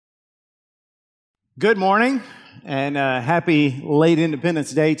Good morning, and happy late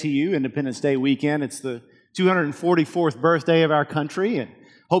Independence Day to you, Independence Day weekend. It's the 244th birthday of our country, and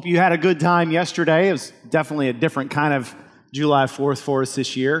hope you had a good time yesterday. It was definitely a different kind of July 4th for us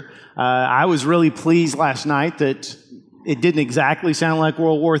this year. I was really pleased last night that it didn't exactly sound like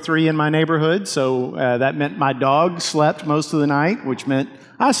World War III in my neighborhood, so that meant my dog slept most of the night, which meant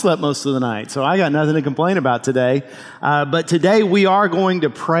I slept most of the night, so I got nothing to complain about today. But today we are going to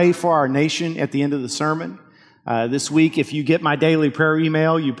pray for our nation at the end of the sermon. This week, if you get my daily prayer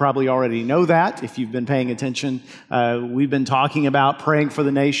email, you probably already know that. If you've been paying attention, we've been talking about praying for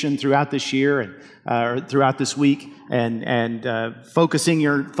the nation throughout this year and throughout this week, and focusing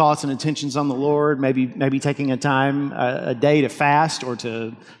your thoughts and intentions on the Lord. Maybe taking a time a day to fast or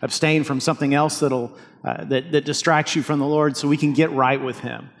to abstain from something else that distracts you from the Lord, so we can get right with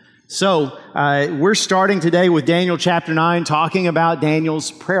Him. So we're starting today with Daniel chapter 9, talking about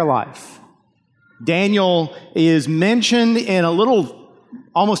Daniel's prayer life. Daniel is mentioned in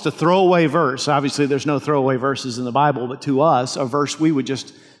almost a throwaway verse. Obviously, there's no throwaway verses in the Bible, but to us, a verse we would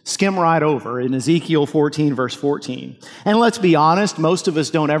just skim right over in Ezekiel 14, verse 14. And let's be honest, most of us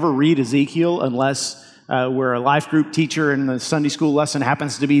don't ever read Ezekiel unless we're a life group teacher and the Sunday school lesson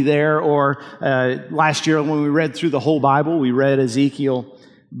happens to be there, or last year when we read through the whole Bible, we read Ezekiel.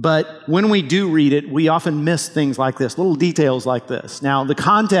 But when we do read it, we often miss things like this, little details like this. Now, the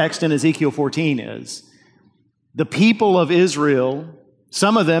context in Ezekiel 14 is the people of Israel,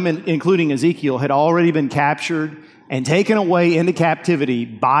 some of them, including Ezekiel, had already been captured and taken away into captivity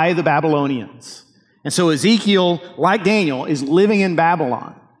by the Babylonians. And so Ezekiel, like Daniel, is living in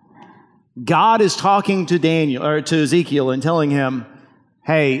Babylon. God is talking to Ezekiel and telling him,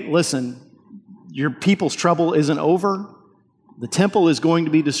 hey, listen, your people's trouble isn't over. The temple is going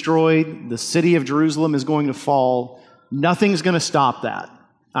to be destroyed. The city of Jerusalem is going to fall. Nothing's going to stop that.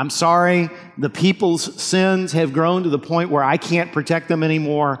 I'm sorry, the people's sins have grown to the point where I can't protect them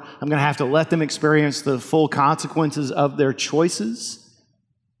anymore. I'm going to have to let them experience the full consequences of their choices.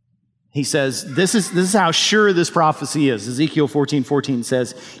 He says, this is how sure this prophecy is. Ezekiel 14:14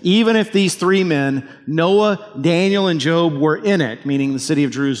 says, even if these three men, Noah, Daniel, and Job, were in it, meaning the city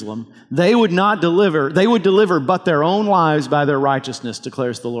of Jerusalem, they would deliver but their own lives by their righteousness,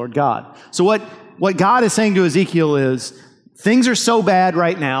 declares the Lord God. So what God is saying to Ezekiel is, things are so bad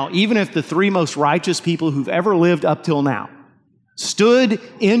right now, even if the three most righteous people who've ever lived up till now stood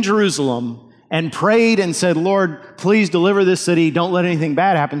in Jerusalem and prayed and said, Lord, please deliver this city. Don't let anything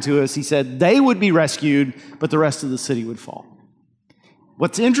bad happen to us. He said they would be rescued, but the rest of the city would fall.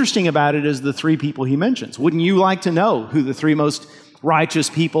 What's interesting about it is the three people he mentions. Wouldn't you like to know who the three most righteous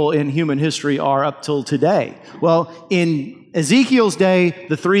people in human history are up till today? Well, in Ezekiel's day,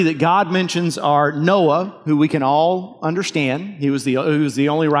 the three that God mentions are Noah, who we can all understand. He was the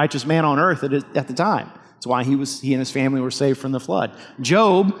only righteous man on earth at the time. That's why he and his family were saved from the flood.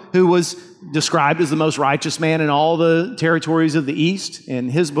 Job, who was described as the most righteous man in all the territories of the East in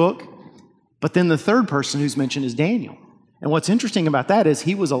his book. But then the third person who's mentioned is Daniel. And what's interesting about that is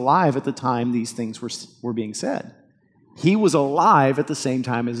he was alive at the time these things were being said. He was alive at the same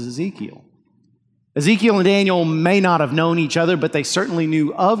time as Ezekiel. Ezekiel and Daniel may not have known each other, but they certainly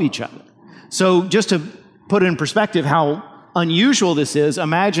knew of each other. So just to put in perspective how unusual this is,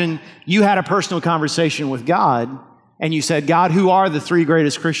 imagine you had a personal conversation with God and you said, God, who are the three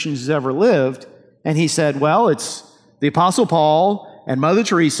greatest Christians who's ever lived? And he said, well, it's the Apostle Paul and Mother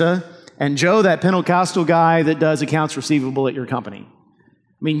Teresa and Joe, that Pentecostal guy that does accounts receivable at your company.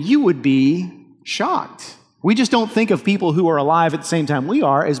 I mean, you would be shocked. We just don't think of people who are alive at the same time we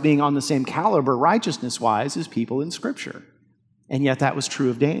are as being on the same caliber righteousness-wise as people in Scripture. And yet that was true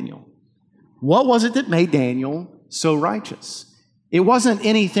of Daniel. What was it that made Daniel so righteous? It wasn't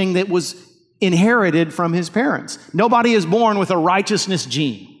anything that was inherited from his parents. Nobody is born with a righteousness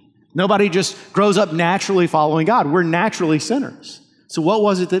gene. Nobody just grows up naturally following God. We're naturally sinners. So what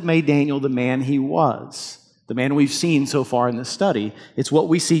was it that made Daniel the man he was? The man we've seen so far in this study. It's what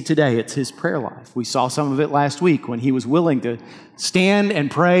we see today. It's his prayer life. We saw some of it last week when he was willing to stand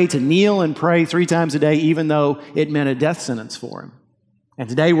and pray, to kneel and pray 3 times a day, even though it meant a death sentence for him. And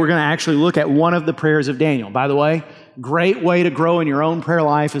today we're going to actually look at one of the prayers of Daniel. By the way, great way to grow in your own prayer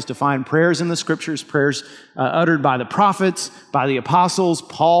life is to find prayers in the Scriptures, prayers uttered by the prophets, by the apostles,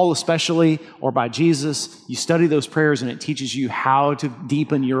 Paul especially, or by Jesus. You study those prayers and it teaches you how to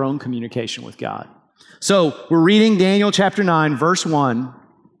deepen your own communication with God. So we're reading Daniel chapter 9, verse 1.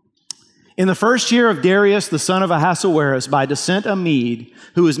 In the first year of Darius, the son of Ahasuerus, by descent a Mede,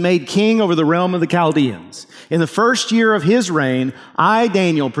 who was made king over the realm of the Chaldeans. In the first year of his reign, I,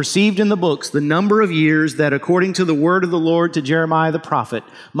 Daniel, perceived in the books the number of years that, according to the word of the Lord to Jeremiah the prophet,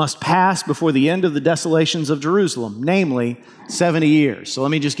 must pass before the end of the desolations of Jerusalem, namely 70 years. So let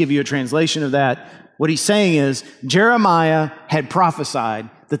me just give you a translation of that. What he's saying is, Jeremiah had prophesied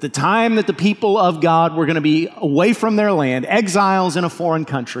that the time that the people of God were going to be away from their land, exiles in a foreign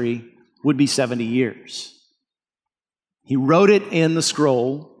country, would be 70 years. He wrote it in the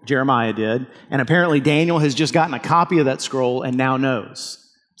scroll, Jeremiah did, and apparently Daniel has just gotten a copy of that scroll and now knows.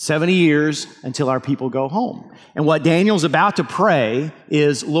 70 years until our people go home. And what Daniel's about to pray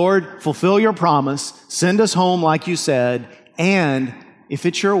is, Lord, fulfill your promise, send us home like you said, and if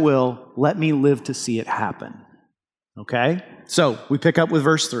it's your will, let me live to see it happen. Okay? So we pick up with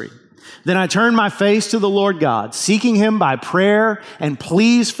verse 3. Then I turned my face to the Lord God, seeking him by prayer and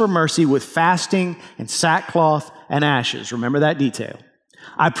pleas for mercy with fasting and sackcloth and ashes. Remember that detail.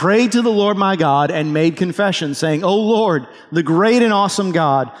 I prayed to the Lord my God and made confession, saying, O Lord, the great and awesome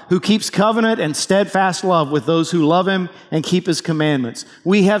God, who keeps covenant and steadfast love with those who love him and keep his commandments.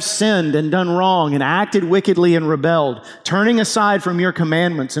 We have sinned and done wrong and acted wickedly and rebelled, turning aside from your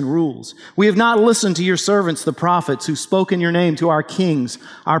commandments and rules. We have not listened to your servants, the prophets, who spoke in your name to our kings,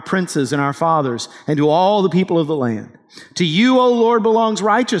 our princes, and our fathers, and to all the people of the land. To you, O Lord, belongs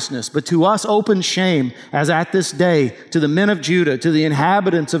righteousness, but to us open shame, as at this day, to the men of Judah, to the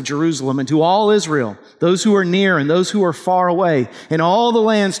inhabitants of Jerusalem, and to all Israel, those who are near and those who are far away, in all the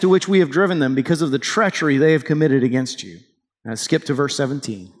lands to which we have driven them because of the treachery they have committed against you. Now skip to verse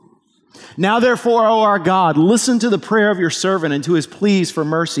 17. Now therefore, O our God, listen to the prayer of your servant and to his pleas for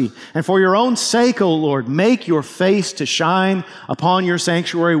mercy. And for your own sake, O Lord, make your face to shine upon your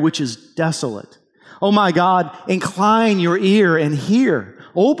sanctuary, which is desolate. Oh my God, incline your ear and hear.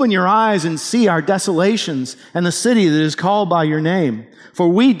 Open your eyes and see our desolations and the city that is called by your name. For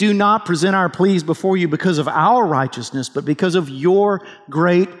we do not present our pleas before you because of our righteousness, but because of your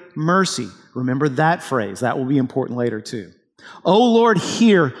great mercy. Remember that phrase. That will be important later too. O Lord,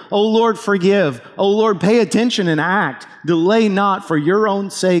 hear. O Lord, forgive. O Lord, pay attention and act. Delay not for your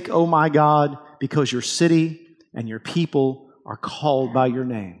own sake, O my God, because your city and your people are called by your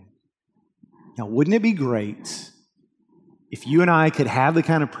name. Now, wouldn't it be great if you and I could have the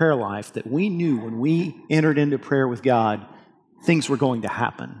kind of prayer life that we knew when we entered into prayer with God, things were going to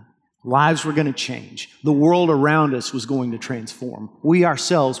happen. Lives were going to change. The world around us was going to transform. We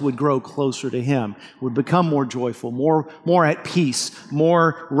ourselves would grow closer to him, would become more joyful, more at peace,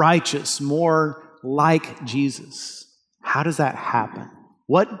 more righteous, more like Jesus. How does that happen?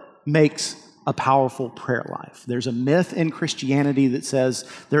 What makes a powerful prayer life? There's a myth in Christianity that says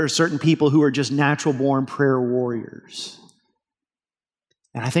there are certain people who are just natural born prayer warriors.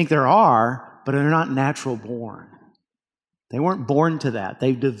 And I think there are, but they're not natural born. They weren't born to that.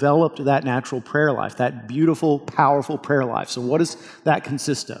 They've developed that natural prayer life, that beautiful, powerful prayer life. So what does that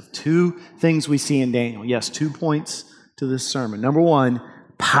consist of? Two things we see in Daniel. Yes, 2 points to this sermon. Number one,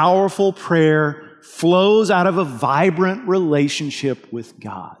 powerful prayer flows out of a vibrant relationship with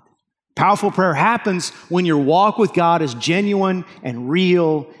God. Powerful prayer happens when your walk with God is genuine and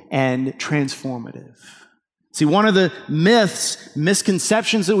real and transformative. See, one of the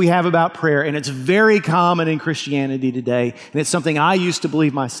misconceptions that we have about prayer, and it's very common in Christianity today, and it's something I used to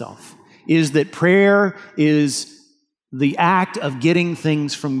believe myself, is that prayer is the act of getting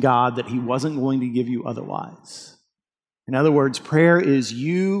things from God that he wasn't going to give you otherwise. In other words, prayer is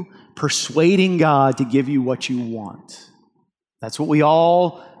you persuading God to give you what you want. That's what we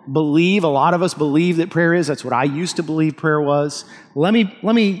all believe. A lot of us believe that prayer is. That's what I used to believe prayer was. Let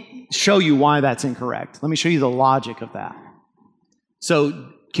me show you why that's incorrect. Let me show you the logic of that. So,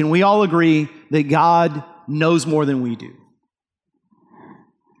 can we all agree that God knows more than we do?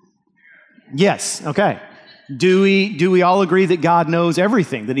 Yes, okay. Do we all agree that God knows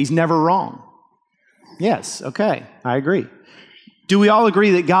everything, that he's never wrong? Yes, okay, I agree. Do we all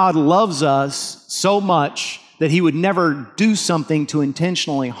agree that God loves us so much that he would never do something to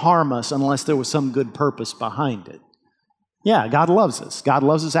intentionally harm us unless there was some good purpose behind it? Yeah, God loves us. God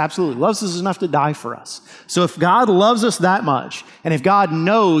loves us absolutely. Loves us enough to die for us. So if God loves us that much, and if God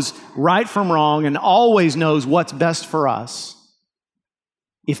knows right from wrong and always knows what's best for us,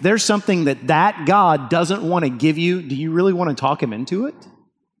 if there's something that God doesn't want to give you, do you really want to talk him into it? I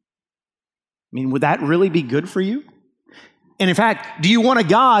mean, would that really be good for you? And in fact, do you want a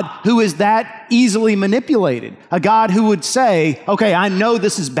God who is that easily manipulated? A God who would say, okay, I know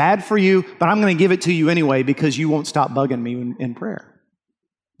this is bad for you, but I'm going to give it to you anyway because you won't stop bugging me in prayer.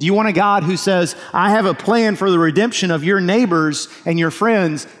 Do you want a God who says, I have a plan for the redemption of your neighbors and your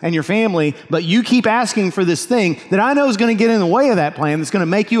friends and your family, but you keep asking for this thing that I know is going to get in the way of that plan, that's going to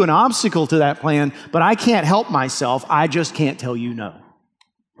make you an obstacle to that plan, but I can't help myself. I just can't tell you no.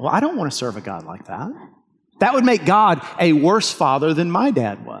 Well, I don't want to serve a God like that. That would make God a worse father than my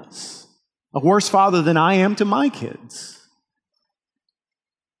dad was, a worse father than I am to my kids.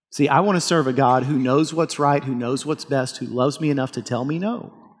 See, I want to serve a God who knows what's right, who knows what's best, who loves me enough to tell me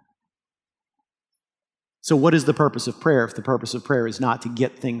no. So what is the purpose of prayer if the purpose of prayer is not to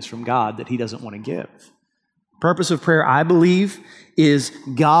get things from God that he doesn't want to give? Purpose of prayer, I believe, is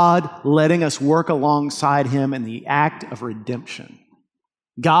God letting us work alongside him in the act of redemption.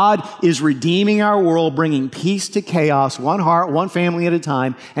 God is redeeming our world, bringing peace to chaos, one heart, one family at a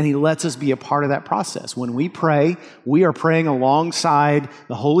time, and he lets us be a part of that process. When we pray, we are praying alongside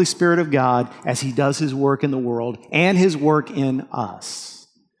the Holy Spirit of God as he does his work in the world and his work in us.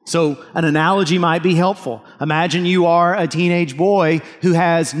 So an analogy might be helpful. Imagine you are a teenage boy who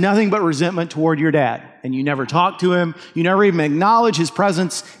has nothing but resentment toward your dad, and you never talk to him, you never even acknowledge his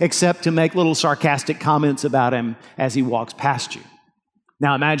presence except to make little sarcastic comments about him as he walks past you.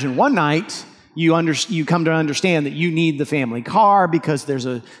 Now imagine one night you come to understand that you need the family car because there's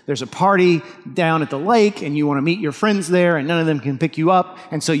a party down at the lake and you want to meet your friends there and none of them can pick you up,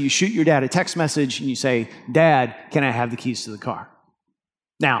 and so you shoot your dad a text message and you say, Dad, can I have the keys to the car?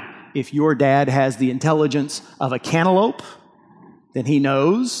 Now, if your dad has the intelligence of a cantaloupe, then he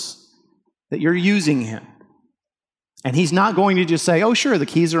knows that you're using him. And he's not going to just say, oh, sure, the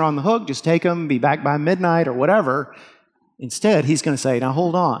keys are on the hook, just take them, be back by midnight or whatever. Instead, he's going to say, now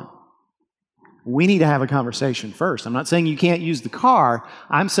hold on. We need to have a conversation first. I'm not saying you can't use the car.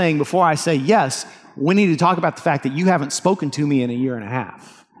 I'm saying before I say yes, we need to talk about the fact that you haven't spoken to me in a year and a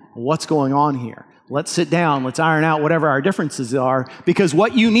half. What's going on here? Let's sit down, let's iron out whatever our differences are, because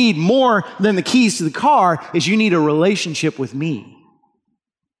what you need more than the keys to the car is you need a relationship with me.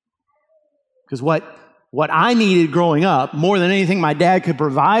 Because what I needed growing up, more than anything my dad could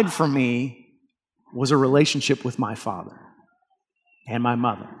provide for me, was a relationship with my father and my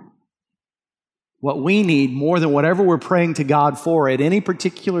mother. What we need more than whatever we're praying to God for at any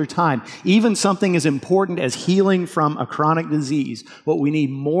particular time, even something as important as healing from a chronic disease, what we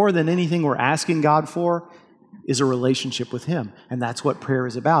need more than anything we're asking God for is a relationship with him. And that's what prayer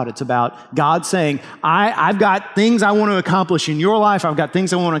is about. It's about God saying, I've got things I want to accomplish in your life. I've got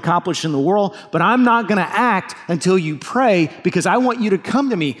things I want to accomplish in the world, but I'm not going to act until you pray because I want you to come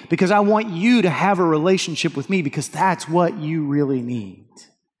to me, because I want you to have a relationship with me, because that's what you really need.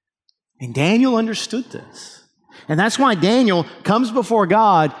 And Daniel understood this. And that's why Daniel comes before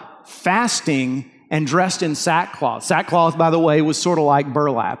God fasting and dressed in sackcloth. Sackcloth, by the way, was sort of like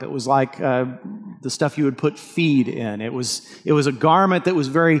burlap. It was like the stuff you would put feed in. It was a garment that was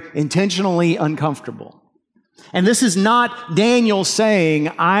very intentionally uncomfortable. And this is not Daniel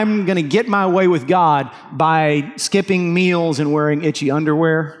saying, I'm going to get my way with God by skipping meals and wearing itchy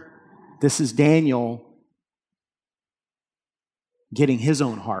underwear. This is Daniel getting his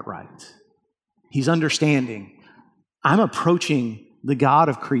own heart right. He's understanding, I'm approaching the God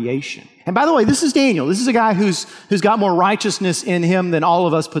of creation. And by the way, this is Daniel. This is a guy who's got more righteousness in him than all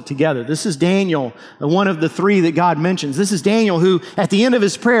of us put together. This is Daniel, one of the three that God mentions. This is Daniel who, at the end of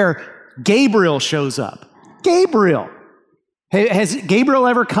his prayer, Gabriel shows up. Gabriel. Has Gabriel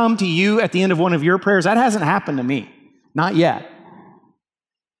ever come to you at the end of one of your prayers? That hasn't happened to me. Not yet.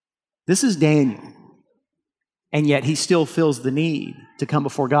 This is Daniel. And yet he still feels the need to come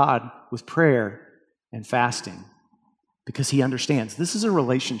before God with prayer and fasting because he understands this is a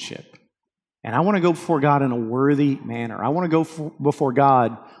relationship. And I want to go before God in a worthy manner. I want to go before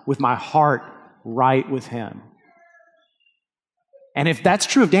God with my heart right with him. And if that's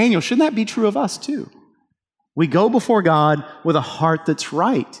true of Daniel, shouldn't that be true of us too? We go before God with a heart that's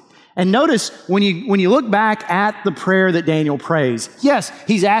right. And notice when you look back at the prayer that Daniel prays, yes,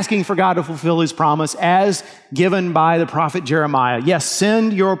 he's asking for God to fulfill his promise as given by the prophet Jeremiah. Yes,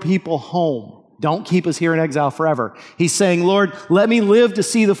 send your people home. Don't keep us here in exile forever. He's saying, Lord, let me live to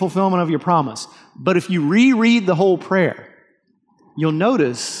see the fulfillment of your promise. But if you reread the whole prayer, you'll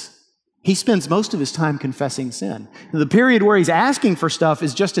notice he spends most of his time confessing sin. The period where he's asking for stuff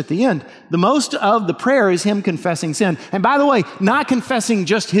is just at the end. The most of the prayer is him confessing sin. And by the way, not confessing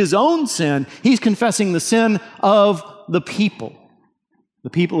just his own sin, he's confessing the sin of the people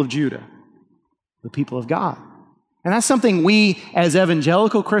of Judah, the people of God. And that's something we as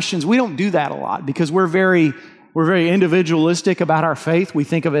evangelical Christians, we don't do that a lot because we're very individualistic about our faith. We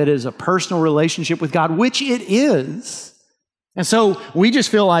think of it as a personal relationship with God, which it is. And so we just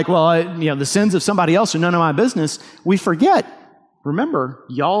feel like, well, the sins of somebody else are none of my business. We forget Remember,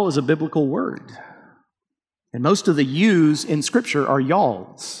 y'all is a biblical word. And most of the yous in Scripture are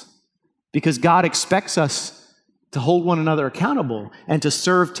y'alls, because God expects us to hold one another accountable and to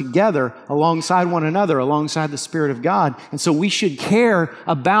serve together alongside one another, alongside the Spirit of God. And so we should care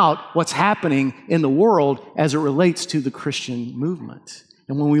about what's happening in the world as it relates to the Christian movement.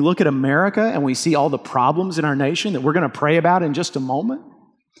 And when we look at America and we see all the problems in our nation that we're going to pray about in just a moment,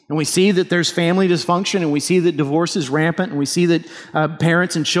 and we see that there's family dysfunction, and we see that divorce is rampant, and we see that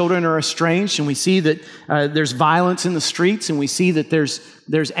parents and children are estranged, and we see that there's violence in the streets, and we see that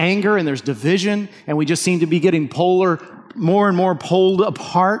there's anger and there's division, and we just seem to be getting more and more pulled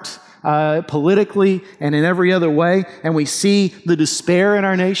apart politically and in every other way, and we see the despair in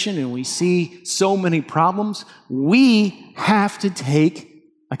our nation, and we see so many problems. We have to take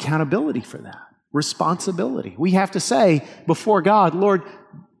accountability for that, responsibility. We have to say before God, Lord,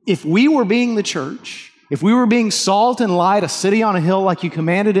 if we were being the church, if we were being salt and light, a city on a hill like you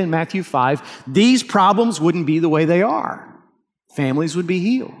commanded in Matthew 5, these problems wouldn't be the way they are. Families would be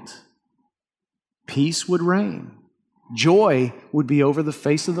healed. Peace would reign. Joy would be over the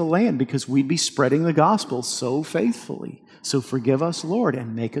face of the land because we'd be spreading the gospel so faithfully. So forgive us, Lord,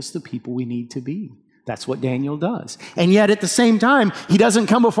 and make us the people we need to be. That's what Daniel does. And yet at the same time, he doesn't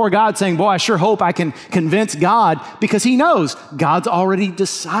come before God saying, boy, I sure hope I can convince God, because he knows God's already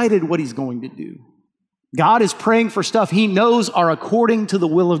decided what he's going to do. God is praying for stuff he knows are according to the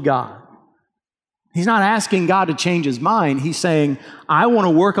will of God. He's not asking God to change his mind. He's saying, I want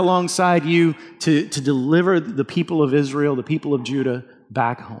to work alongside you to deliver the people of Israel, the people of Judah,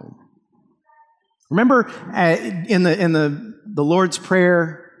 back home. Remember in the Lord's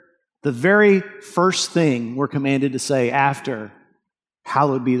Prayer, the very first thing we're commanded to say after,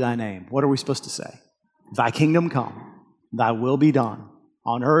 hallowed be thy name. What are we supposed to say? Thy kingdom come, thy will be done,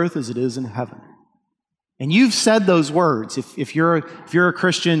 on earth as it is in heaven. And you've said those words. If you're a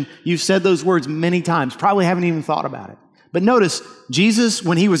Christian, you've said those words many times, probably haven't even thought about it. But notice, Jesus,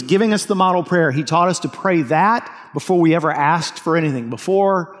 when he was giving us the model prayer, he taught us to pray that before we ever asked for anything.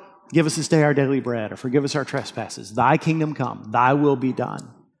 Before, give us this day our daily bread, or forgive us our trespasses. Thy kingdom come, thy will be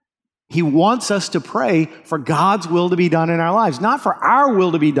done. He wants us to pray for God's will to be done in our lives, not for our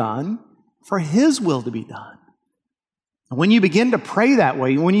will to be done, for his will to be done. And when you begin to pray that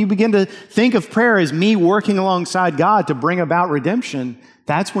way, when you begin to think of prayer as me working alongside God to bring about redemption,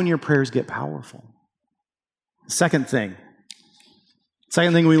 that's when your prayers get powerful. Second thing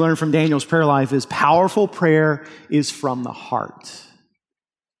we learn from Daniel's prayer life is powerful prayer is from the heart.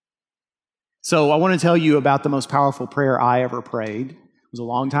 So I want to tell you about the most powerful prayer I ever prayed. It was a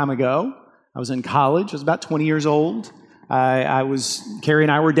long time ago. I was in college. I was about 20 years old. Carrie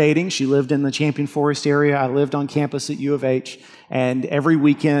and I were dating. She lived in the Champion Forest area. I lived on campus at U of H. And every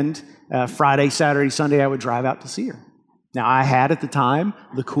weekend, Friday, Saturday, Sunday, I would drive out to see her. Now, I had at the time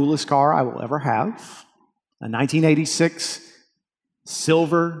the coolest car I will ever have, a 1986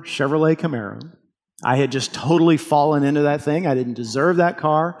 silver Chevrolet Camaro. I had just totally fallen into that thing. I didn't deserve that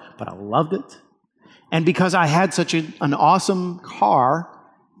car, but I loved it. And because I had such an awesome car,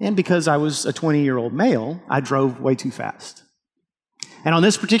 and because I was a 20-year-old male, I drove way too fast. And on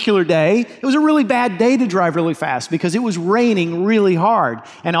this particular day, it was a really bad day to drive really fast because it was raining really hard.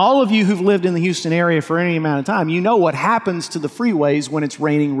 And all of you who've lived in the Houston area for any amount of time, you know what happens to the freeways when it's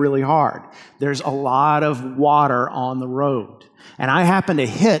raining really hard. There's a lot of water on the road. And I happened to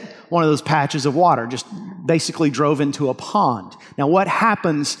hit one of those patches of water, just basically drove into a pond. Now, what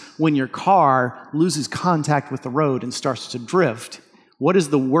happens when your car loses contact with the road and starts to drift? What is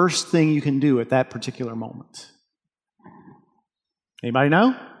the worst thing you can do at that particular moment? Anybody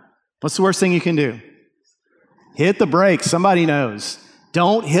know? What's the worst thing you can do? Hit the brakes. Somebody knows.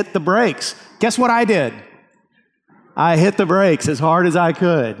 Don't hit the brakes. Guess what I did? I hit the brakes as hard as I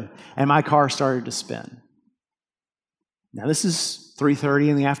could, and my car started to spin. Now, this is 3:30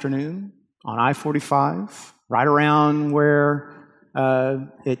 in the afternoon on I-45, right around where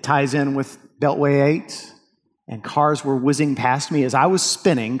it ties in with Beltway 8, and cars were whizzing past me. As I was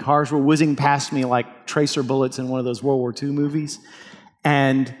spinning, cars were whizzing past me like tracer bullets in one of those World War II movies.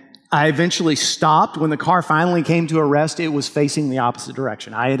 And I eventually stopped. When the car finally came to a rest, it was facing the opposite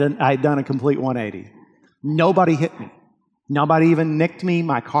direction. I had done a complete 180. Nobody hit me. Nobody even nicked me.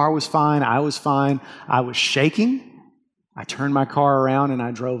 My car was fine. I was fine. I was shaking. I turned my car around and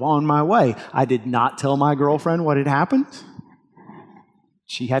I drove on my way. I did not tell my girlfriend what had happened.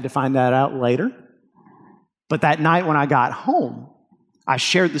 She had to find that out later. But that night when I got home, I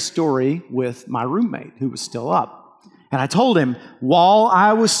shared the story with my roommate who was still up. And I told him, while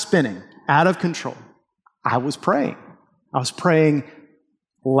I was spinning out of control, I was praying. I was praying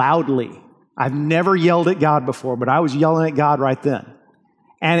loudly I've never yelled at God before, but I was yelling at God right then.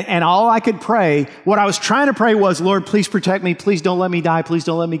 And all I could pray, what I was trying to pray was, Lord, please protect me. Please don't let me die. Please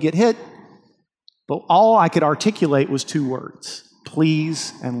don't let me get hit. But all I could articulate was two words,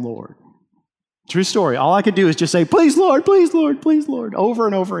 please and Lord. True story. All I could do is just say, please, Lord, please, Lord, please, Lord, over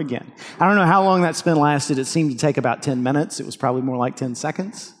and over again. I don't know how long that spin lasted. It seemed to take about 10 minutes. It was probably more like 10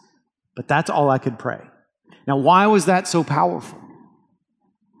 seconds. But that's all I could pray. Now, why was that so powerful?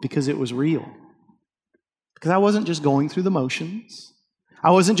 Because it was real. Because I wasn't just going through the motions. I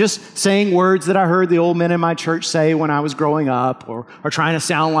wasn't just saying words that I heard the old men in my church say when I was growing up or trying to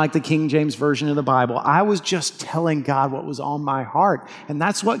sound like the King James Version of the Bible. I was just telling God what was on my heart. And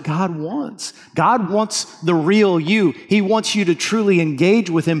that's what God wants. God wants the real you. He wants you to truly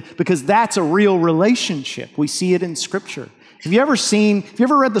engage with Him because that's a real relationship. We see it in Scripture. Have you ever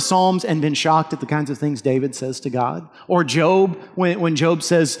read the Psalms and been shocked at the kinds of things David says to God? Or Job, when Job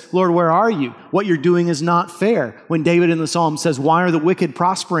says, Lord, where are you? What you're doing is not fair. When David in the Psalm says, why are the wicked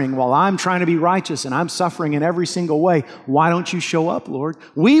prospering while I'm trying to be righteous and I'm suffering in every single way? Why don't you show up, Lord?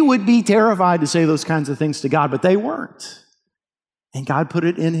 We would be terrified to say those kinds of things to God, but they weren't. And God put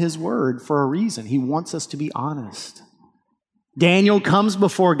it in His Word for a reason. He wants us to be honest. Daniel comes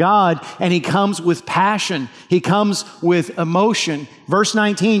before God and he comes with passion. He comes with emotion. Verse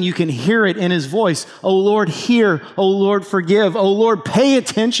 19, you can hear it in his voice. Oh Lord, hear. Oh Lord, forgive. Oh Lord, pay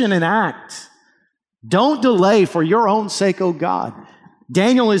attention and act. Don't delay for your own sake, oh God.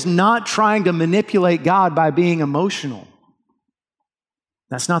 Daniel is not trying to manipulate God by being emotional.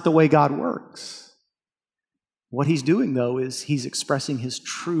 That's not the way God works. What he's doing, though, is he's expressing his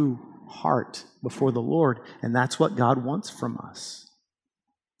true heart before the Lord, and that's what God wants from us.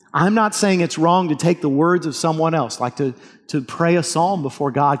 I'm not saying it's wrong to take the words of someone else, like to pray a psalm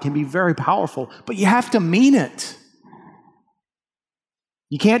before God can be very powerful, but you have to mean it.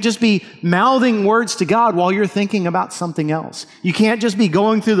 You can't just be mouthing words to God while you're thinking about something else. You can't just be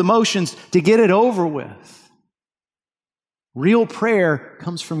going through the motions to get it over with. Real prayer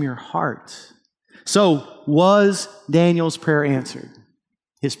comes from your heart. So, was Daniel's prayer answered?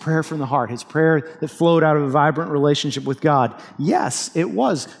 His prayer from the heart, his prayer that flowed out of a vibrant relationship with God. Yes, it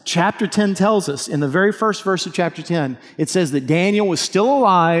was. Chapter 10 tells us, in the very first verse of chapter 10, it says that Daniel was still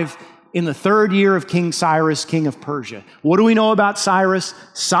alive in the 3rd year of King Cyrus, king of Persia. What do we know about Cyrus?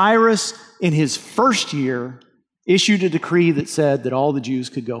 Cyrus, in his 1st year, issued a decree that said that all the Jews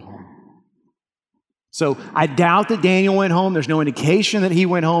could go home. So I doubt that Daniel went home. There's no indication that he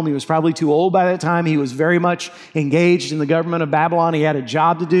went home. He was probably too old by that time. He was very much engaged in the government of Babylon. He had a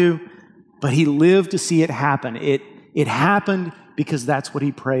job to do, but he lived to see it happen. It happened because that's what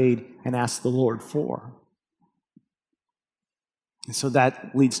he prayed and asked the Lord for. And so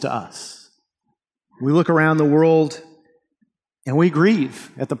that leads to us. We look around the world and we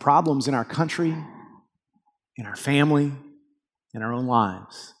grieve at the problems in our country, in our family, in our own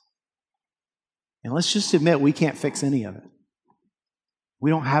lives. And let's just admit we can't fix any of it. We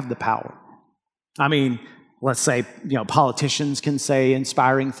don't have the power. I mean, let's say, politicians can say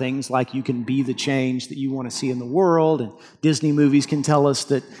inspiring things like you can be the change that you want to see in the world, and Disney movies can tell us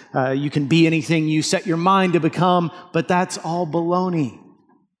that you can be anything you set your mind to become, but that's all baloney.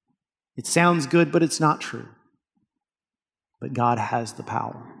 It sounds good, but it's not true. But God has the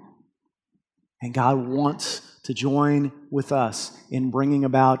power. And God wants to join with us in bringing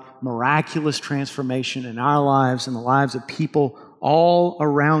about miraculous transformation in our lives and the lives of people all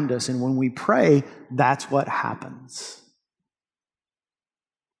around us. And when we pray, that's what happens.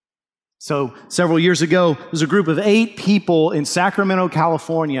 So several years ago, there was a group of 8 people in Sacramento,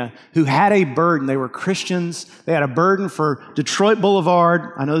 California, who had a burden. They were Christians. They had a burden for Detroit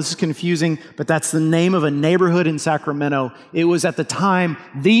Boulevard. I know this is confusing, but that's the name of a neighborhood in Sacramento. It was at the time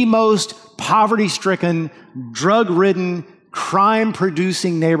the most poverty-stricken, drug-ridden,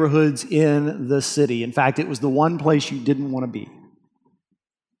 crime-producing neighborhoods in the city. In fact, it was the one place you didn't want to be.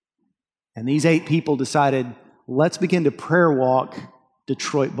 And these 8 people decided, let's begin to prayer walk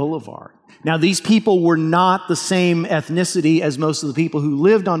Detroit Boulevard. Now, these people were not the same ethnicity as most of the people who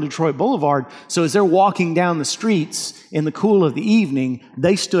lived on Detroit Boulevard, so as they're walking down the streets in the cool of the evening,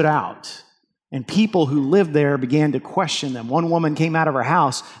 they stood out. And people who lived there began to question them. One woman came out of her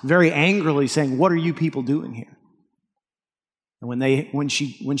house very angrily saying, "What are you people doing here?" And when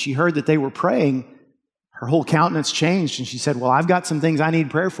she heard that they were praying, her whole countenance changed, and she said, "Well, I've got some things I need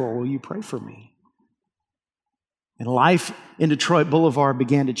prayer for. Will you pray for me?" And life in Detroit Boulevard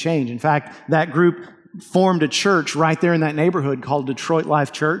began to change. In fact, that group formed a church right there in that neighborhood called Detroit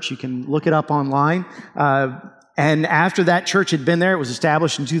Life Church. You can look it up online. And after that church had been there, it was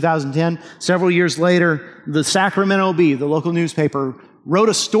established in 2010. Several years later, the Sacramento Bee, the local newspaper, wrote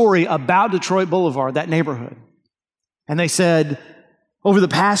a story about Detroit Boulevard, that neighborhood. And they said, over the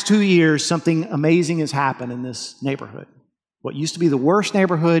past 2 years, something amazing has happened in this neighborhood. What used to be the worst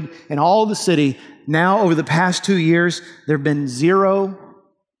neighborhood in all of the city, now over the past 2 years, there have been 0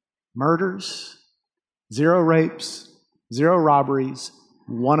 murders, 0 rapes, 0 robberies,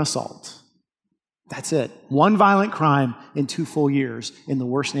 1 assault. That's it. 1 violent crime in 2 full years in the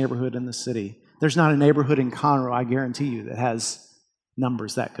worst neighborhood in the city. There's not a neighborhood in Conroe, I guarantee you, that has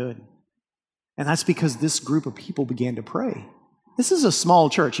numbers that good. And that's because this group of people began to pray. This is a small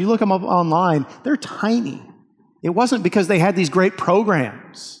church. You look them up online, they're tiny. It wasn't because they had these great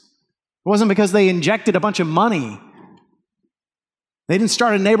programs. It wasn't because they injected a bunch of money. They didn't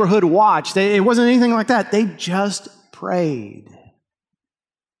start a neighborhood watch. It wasn't anything like that. They just prayed.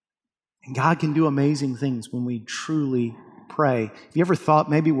 And God can do amazing things when we truly pray. Have you ever thought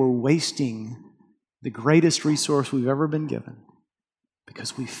maybe we're wasting the greatest resource we've ever been given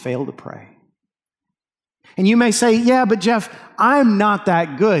because we fail to pray? And you may say, yeah, but Jeff, I'm not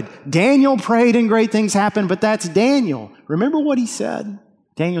that good. Daniel prayed and great things happened, but that's Daniel. Remember what he said?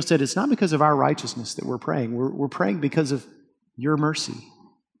 Daniel said, it's not because of our righteousness that we're praying. We're praying because of your mercy.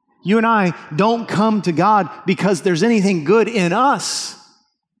 You and I don't come to God because there's anything good in us.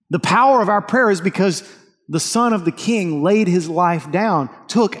 The power of our prayer is because the Son of the King laid his life down,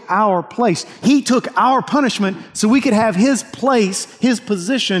 took our place. He took our punishment so we could have his place, his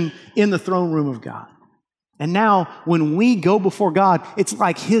position in the throne room of God. And now, when we go before God, it's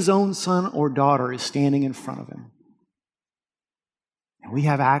like his own son or daughter is standing in front of him. And we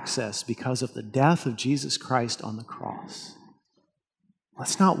have access because of the death of Jesus Christ on the cross.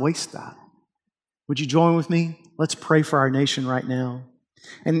 Let's not waste that. Would you join with me? Let's pray for our nation right now.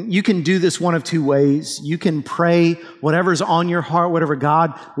 And you can do this one of 2 ways. You can pray whatever's on your heart, whatever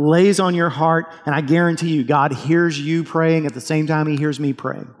God lays on your heart, and I guarantee you, God hears you praying at the same time he hears me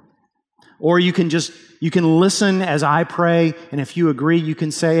praying. Or you can listen as I pray, and if you agree, you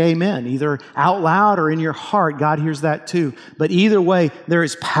can say amen, either out loud or in your heart. God hears that too. But either way, there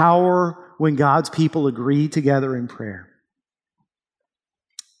is power when God's people agree together in prayer.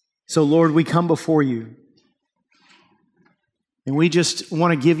 So Lord, we come before you, and we just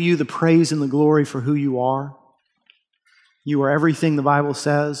want to give you the praise and the glory for who you are. You are everything the Bible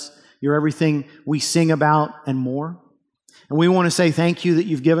says. You're everything we sing about and more. And we want to say thank you that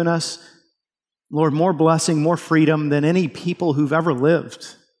you've given us, Lord, more blessing, more freedom than any people who've ever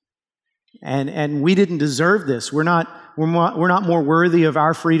lived. And we didn't deserve this. We're not more worthy of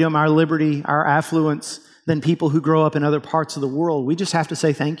our freedom, our liberty, our affluence than people who grow up in other parts of the world. We just have to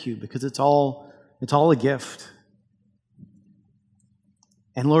say thank you because it's all a gift.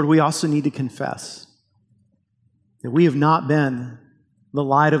 And Lord, we also need to confess that we have not been the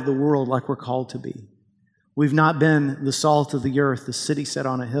light of the world like we're called to be. We've not been the salt of the earth, the city set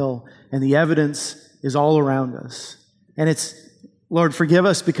on a hill, and the evidence is all around us. And it's, Lord, forgive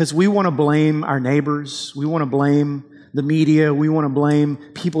us because we want to blame our neighbors. We want to blame the media. We want to blame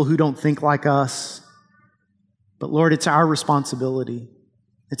people who don't think like us. But Lord, it's our responsibility.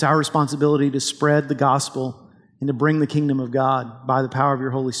 It's our responsibility to spread the gospel and to bring the kingdom of God by the power of your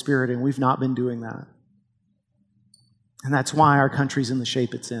Holy Spirit, and we've not been doing that. And that's why our country's in the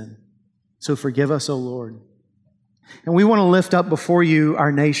shape it's in. So forgive us, O Lord. And we want to lift up before you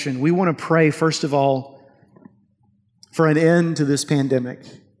our nation. We want to pray, first of all, for an end to this pandemic.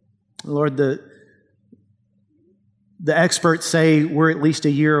 Lord, the experts say we're at least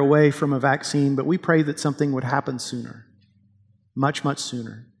a year away from a vaccine, but we pray that something would happen sooner, much, much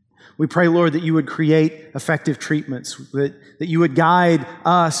sooner. We pray, Lord, that you would create effective treatments, that you would guide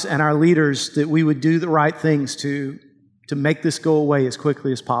us and our leaders, that we would do the right things to make this go away as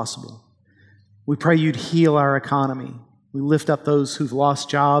quickly as possible. We pray you'd heal our economy. We lift up those who've lost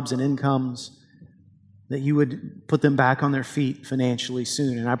jobs and incomes, that you would put them back on their feet financially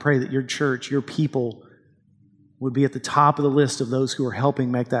soon. And I pray that your church, your people, would be at the top of the list of those who are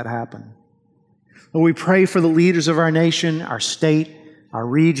helping make that happen. Lord, we pray for the leaders of our nation, our state, our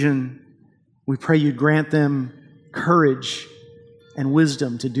region. We pray you'd grant them courage and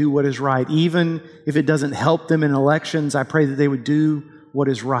wisdom to do what is right. Even if it doesn't help them in elections, I pray that they would do what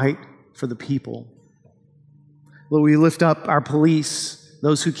is right for the people. Lord, we lift up our police,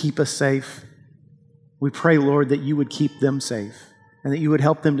 those who keep us safe. We pray, Lord, that you would keep them safe and that you would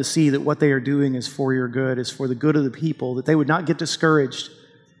help them to see that what they are doing is for your good, is for the good of the people, that they would not get discouraged,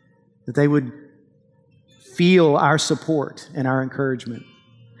 that they would feel our support and our encouragement.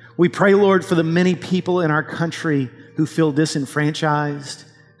 We pray, Lord, for the many people in our country who feel disenfranchised,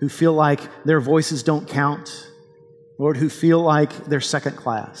 who feel like their voices don't count, Lord, who feel like they're second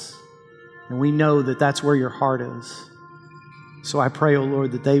class. And we know that that's where your heart is. So I pray, oh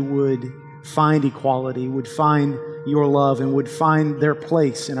Lord, that they would find equality, would find your love, and would find their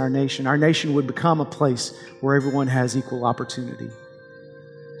place in our nation. Our nation would become a place where everyone has equal opportunity.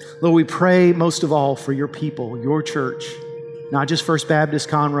 Lord, we pray most of all for your people, your church, not just First Baptist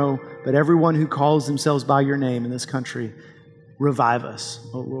Conroe, but everyone who calls themselves by your name in this country. Revive us,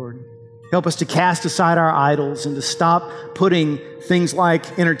 oh Lord. Help us to cast aside our idols and to stop putting things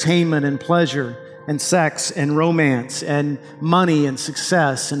like entertainment and pleasure and sex and romance and money and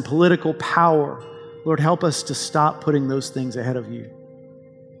success and political power. Lord, help us to stop putting those things ahead of you.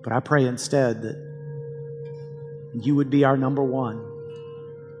 But I pray instead that you would be our number one,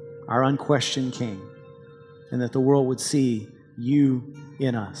 our unquestioned King, and that the world would see you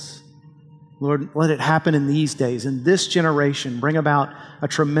in us. Lord, let it happen in these days, in this generation. Bring about a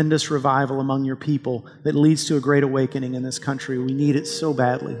tremendous revival among your people that leads to a great awakening in this country. We need it so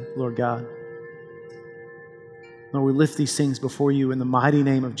badly, Lord God. Lord, we lift these things before you in the mighty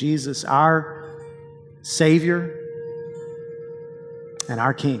name of Jesus, our Savior and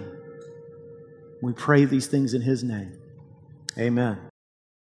our King. We pray these things in His name. Amen.